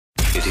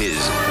It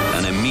is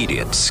an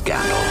immediate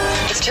scandal.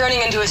 It's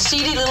turning into a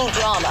seedy little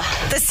drama.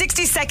 The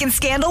 60-second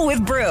scandal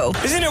with Brew.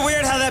 Isn't it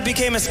weird how that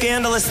became a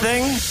scandalous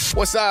thing?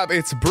 What's up?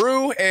 It's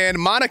Brew and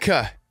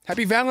Monica.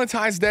 Happy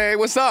Valentine's Day.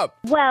 What's up?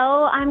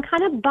 Well, I'm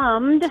kind of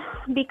bummed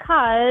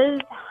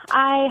because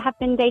I have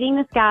been dating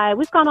this guy.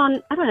 We've gone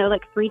on, I don't know,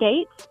 like 3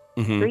 dates,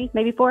 3,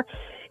 maybe 4.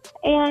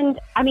 And,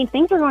 I mean,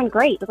 things are going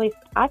great. At least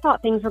I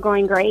thought things were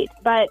going great.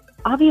 But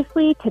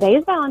obviously, today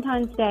is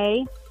Valentine's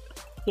Day.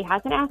 He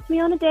hasn't asked me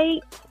on a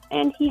date,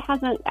 and he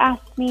hasn't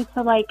asked me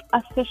to, like,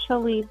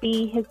 officially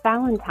be his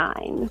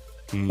Valentine.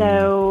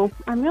 So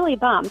I'm really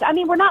bummed. I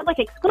mean, we're not, like,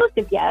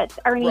 exclusive yet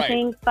or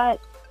anything,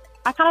 but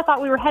I kind of thought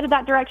we were headed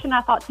that direction.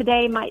 I thought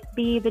today might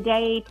be the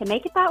day to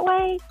make it that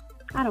way.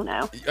 I don't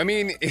know. I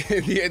mean,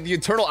 the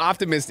eternal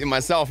optimist in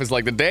myself is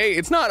like, the day,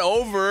 it's not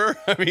over.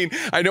 I mean,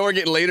 I know we're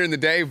getting later in the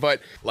day,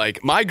 but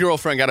like my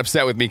girlfriend got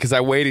upset with me because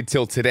I waited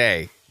till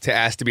today to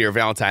ask to be her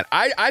Valentine.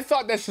 I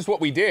thought that's just what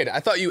we did.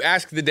 I thought you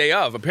asked the day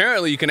of.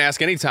 Apparently you can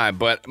ask anytime,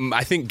 but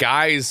I think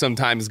guys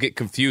sometimes get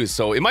confused.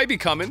 So it might be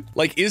coming.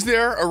 Like, is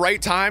there a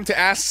right time to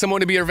ask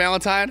someone to be your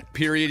Valentine?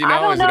 Period, you know? I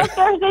don't know if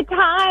there's a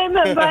time,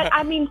 but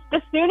I mean,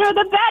 the sooner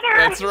the better.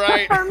 That's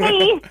right. For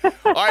me.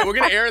 All right, we're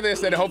going to air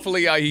this and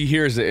hopefully he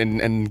hears it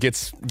and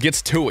gets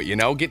to it, you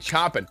know? Get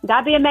chopping.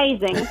 That'd be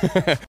amazing.